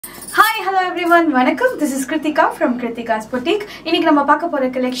Hi, hello everyone. Vanakkam. This is Kiruthikhaa from Kiruthikha's Boutique. இன்னைக்கு நம்ம பார்க்க போற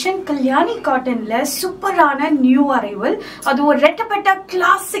collection கல்யாணி காட்டன்ல சூப்பரான நியூ அரைவல். அது ஒரு ரெட்டப்பட்ட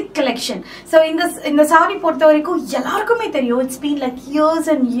classic collection. So இந்த saree பொறுத்த வரைக்கும் எல்லாருக்குமே தெரியும். It's been like years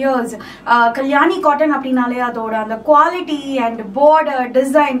and years. Kalyani cotton அப்படினாலே அதோட அந்த quality and border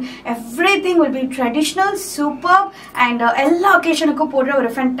design everything will be traditional, superb and எல்லா occasionக்கும் போடுற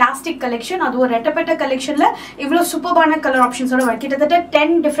ஒரு fantastic collection. அது ஒரு ரெட்டப்பட்ட collectionல இவ்ளோ சூப்பரான color options ஓட கிட்டத்தட்ட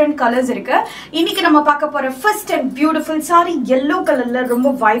 10 different colors இருக்கு. இன்னைக்கு நம்ம பார்க்க போற first and beautiful saree yellow colorல ரொம்ப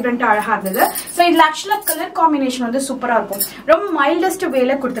vibrant அழகா இருந்தது. So இதுல actually color combination வந்து சூப்பரா இருக்கும். ரொம்ப mildest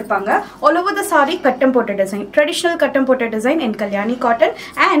wayல கொடுத்திருப்பாங்க. All over the saree cotton போட்ட design, traditional cotton போட்ட design in Kalyani cotton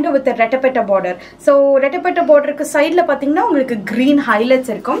and with a rettapetta border. So rettapetta borderக்கு சைடுல பாத்தீங்கன்னா உங்களுக்கு green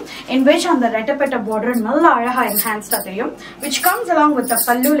highlights இருக்கும். In which அந்த rettapetta border நல்லா அழகா enhanced தெரியும். Which comes along with the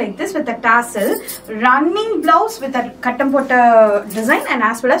pallu like this with a tassel, running blouse with a cotton போட்ட design and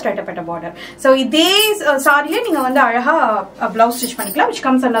as well as rettapetta border. So இதே சாரியே நீங்க வந்து அழகா blouse stitch பண்ணிக்கலாம், which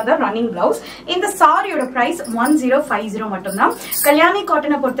comes another running blouse. இந்த சாரியோட price 1050 மட்டும்தான். கல்யாணி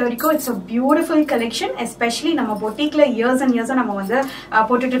காட்டனை பொறுத்த வரைக்கும் it's a beautiful collection, especially நம்ம boutiqueல years and years நம்ம வந்து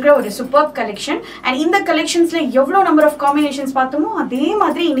போட்டுட்டு இருக்கிற ஒரு superb collection. And இந்த collectionsல எவ்வளவு number of combinations பார்த்தோமோ அதே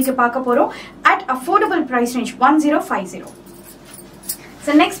மாதிரி இன்னைக்கு பார்க்க போறோம் at affordable price range 1050.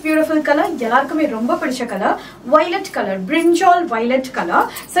 So next beautiful color, எல்லாருக்குமே ரொம்ப பிடிச்ச color, violet color, brinjal violet color.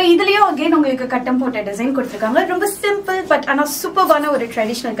 So இதுலயும் again உங்களுக்கு கட்டம் போட்ட டிசைன் கொடுத்திருக்காங்க. ரொம்ப simple but ஆனா சூப்பரான ஒரு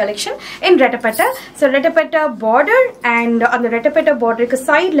traditional collection in rettapetta. So rettapetta border and அந்த rettapetta borderக்கு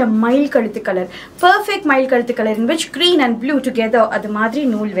சைடுல மயில் கழுத்து color, perfect மயில் கழுத்து color in which green and blue together அது மாதிரி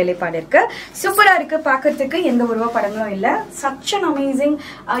நூல் வேலைப்பாடு இருக்கு. சூப்பரா இருக்கு, பார்க்கிறதுக்கு எந்த உருவ படங்களும் இல்ல. Such an amazing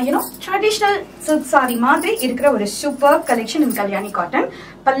traditional silk saree மாதிரி இருக்கிற ஒரு superb collection in Kalyani cotton.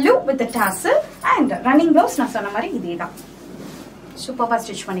 Pallu with the tassel and running blouse na sonna mari ideda superb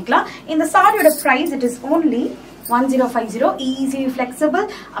stitch panikkalam. In the saree oda price it is only 1050. Easy, flexible,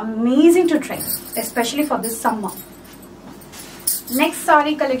 amazing to try, especially for this summer. Next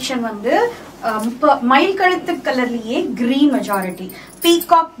saree collection vandu mile kaluthu colorliye green majority,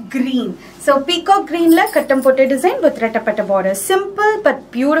 peacock green. So peacock green la kattam potte design with rettapetta border. Simple but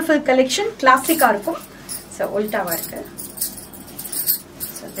beautiful collection, classic ah irukum. So ulta va irukku.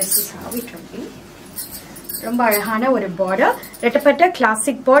 This is how it will be. ரொம்ப அழகான ஒரு border, rettapetta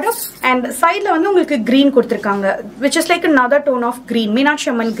classic border and side ல வந்து உங்களுக்கு green கொடுத்திருக்காங்க, which is like another tone of green, meenakshi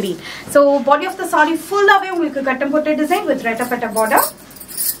amman green. So body of the saree full-ஆவே உங்களுக்கு கட்டம் போட்ட design with rettapetta border.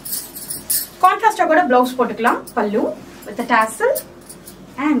 Contrast கூட blouse போட்டுக்கலாம், pallu with the tassel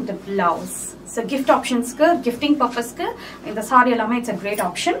and the blouse. So gift options ku, gifting purpose ku இந்த saree எல்லாமே it's a great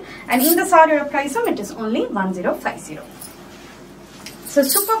option. And இந்த சாரியோட price it is only 1050. So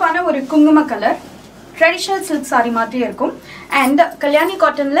superbana ஒரு குங்கும colour traditional silk saree மாதிரி இருக்கும் and Kalyani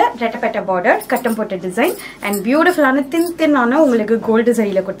காட்டன்ல rettapetta border, கட்டம் போட்ட டிசைன் and beautiful ஆன thin ஆன உங்களுக்கு gold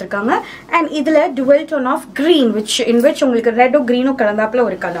சரியில கொடுத்திருக்காங்க. and இதுல dual tone of green in which உங்களுக்கு red or green கலந்தாப்ல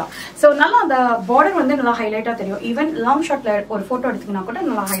ஒரு கலர். so நல்லா அந்த border வந்து நல்லா ஹைலைட்டா தெரியும். even long shotல ஒரு போட்டோ எடுத்தீங்கன்னா கூட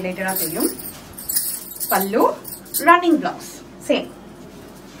நல்லா ஹைலைட்டடா தெரியும். pallu, running blouse same.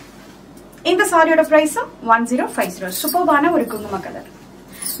 இந்த சாரியோட பிரைஸ் 1050. சூப்பரான ஒரு குங்கும colour,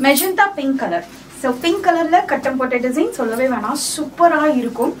 magenta pink color. So pink colorல கட்டம் போட்ட டிசைன் சொல்லவே வேணாம், சூப்பரா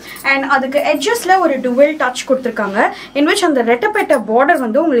இருக்கும். and அதுக்கு edgesல ஒரு dual touch கொடுத்திருக்காங்க in which அந்த rettapetta border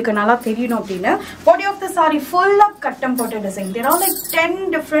வந்து உங்களுக்கு நல்லா தெரியணும் அப்படினு. body of the saree full of கட்டம் போட்ட design. there are like 10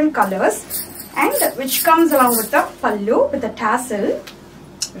 different colors and which comes along with the pallu with the tassel,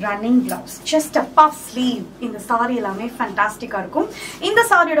 running blouse, just a puff sleeve. இந்த saree எல்லாமே fantastic ஆ இருக்கும். இந்த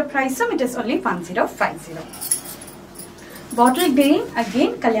சாரியோட பிரைஸும் it is only 1050. bottle green again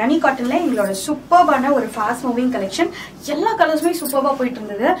Kalyani cottonல எங்களோட சூப்பரான ஒரு fast moving collection. எல்லா கலர்ஸுமே சூப்பரா போயிட்டு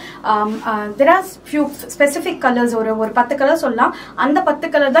இருந்தது. there are few specific colors, ஒரு 10 கலர் சொல்லலாம். அந்த 10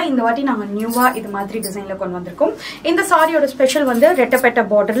 கலர் தான் இந்த வாட்டி நாங்க நியூவா இது மாதிரி டிசைன்ல கொண்டு வந்திருக்கோம். இந்த சாரியோட ஸ்பெஷல் வந்து rettapetta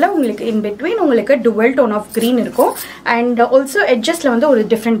borderல உங்களுக்கு in between உங்களுக்கு dual tone of green இருக்கும் and also edgesல வந்து ஒரு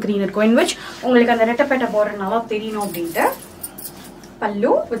different green இருக்கும் in which உங்களுக்கு அந்த rettapetta border நல்லா தெரியணும் அப்படிட்டு.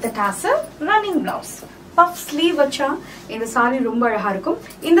 pallu with the tassel, running blouse, puff sleeve வச்சா இந்த saree ரொம்ப அழகா இருக்கும்.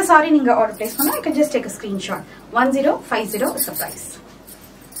 இந்த saree நீங்க ஆர்டர் பிளேஸ் பண்ணா you can just take a screenshot. 1050 is the price.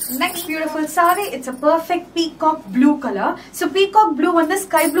 Next beautiful saree, it's a perfect peacock blue color. So peacock blue வந்து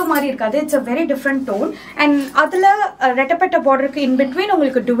sky blue மாதிரி இருக்காது, it's a very different tone and அதுல rettapetta borderக்கு in between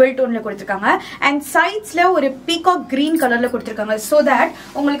உங்களுக்கு dual toneல கொடுத்திருக்காங்க and sidesல ஒரு peacock green colorல கொடுத்திருக்காங்க so that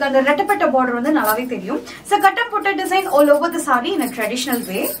உங்களுக்கு அந்த rettapetta border வந்து நல்லாவே தெரியும். So கட்டம் போட்ட design all over the saree in a traditional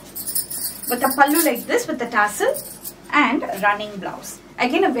way with a pallu like this with the tassel and running blouse.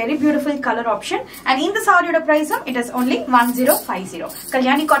 again a very beautiful color option. And in the saree oda price it is only 1050.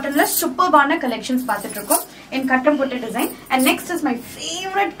 Kalyani cotton la superb ana collections paathitu irukom in cotton putta design. And next is my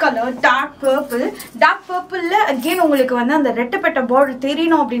favorite color, dark purple. Dark purple la again உங்களுக்கு வந்து அந்த ரெட்டப்பட்ட border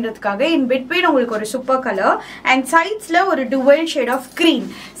தெரியணும் அப்படின்றதுக்காக in between உங்களுக்கு ஒரு super color and sides la ஒரு dual shade of green.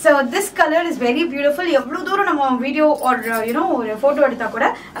 So this color is very beautiful. எவ்வளவு தூரம் நம்ம வீடியோ or ஒரு photo எடுத்தா கூட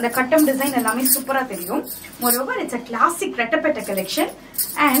அந்த cotton design எல்லாமே சூப்பரா தெரியும். Moreover, it's a classic ரெட்டப்பட்ட collection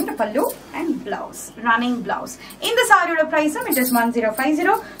and pallu and blouse, running blouse. In the saree oda price it is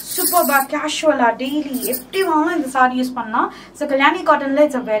 1050. Superb casual daily FT vaanga இந்த saree யூஸ் பண்ணலாம். So Kalyani cotton la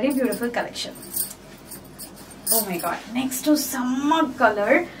it's a very beautiful collection. Oh my god, next to summer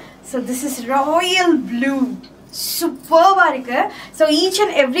color. So this is royal blue. Superb irukku. So each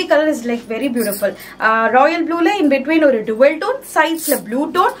and every color is like very beautiful. Royal blue la in between or dual tone, sides la blue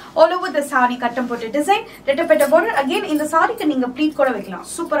tone, all over the saree cotton put design, rettapetta border. Again in the saree ku neenga pleat kuda veikalam,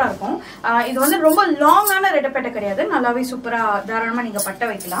 super ah irukum. Idu vandu romba long ana rettapetta kediyadhu, nallave super ah dharalama neenga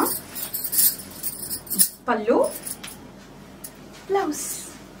patta veikalam. Pallu, blouse,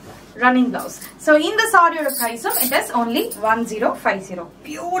 running blouse. So in the saree oda price it is only 1050.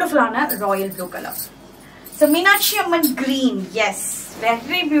 Beautiful ana royal blue color. So Meenakshi Amman green, yes,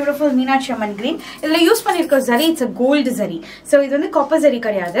 very beautiful Meenakshi Amman green. Idla use pannirukka zari, it's a gold zari. So idu vandu copper zari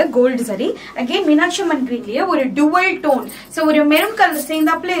kadiyadhu, gold zari. Again Meenakshi Amman green liye oru dual tone. So oru maroon color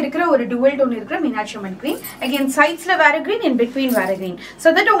seendapla irukra oru dual tone irukra Meenakshi Amman green. Again sides la vera green, in between vera green.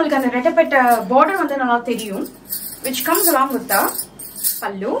 So that ungalku and rettapetta border vandu nalla theriyum, which comes along with the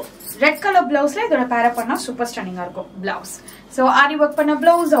pallu. Red color blouse la idoda pair panna super stunning ah irukum blouse. So ari work panna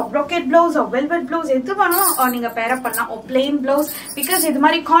blouse or brocade blouse or velvet blouse edhu vanum or neenga pair panna or plain blouse, because idu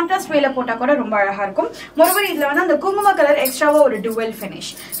mari contrast way la pota kuda romba alaga irukum. Moreover idla vandu and kumuma color extra or dual finish.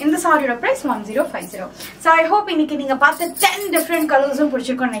 In the saree oda price 1050. So I hope இன்னைக்கு நீங்க பார்த்த 10 different colors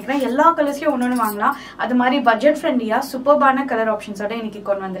பிடிச்சிருக்கும்னு நினைக்கிறேன். எல்லா கலர்ஸ்லயும் ஒவ்வொன்னு வாங்கலாம். அது மாதிரி பட்ஜெட் ஃப்ரெண்ட்லியா சூப்பர்பான கலர் ஆப்ஷன்ஸ் ஓட இன்னைக்கு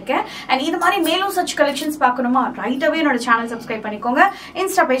கொண்டு வந்திருக்கேன். And இது மாதிரி மேலும் such collections பார்க்கணுமா, right away என்னோட சேனல் சப்ஸ்கிரைப் பண்ணிக்கோங்க,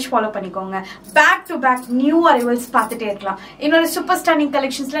 Insta page follow பண்ணிக்கோங்க. Back to back new arrivals பார்த்துட்டே இருக்கலாம். இன்னொரு சூப்பர் ஸ்டன்னிங்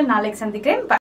கலெக்ஷன்ஸ்ல நாளைக்கு சந்திக்கிறேன்.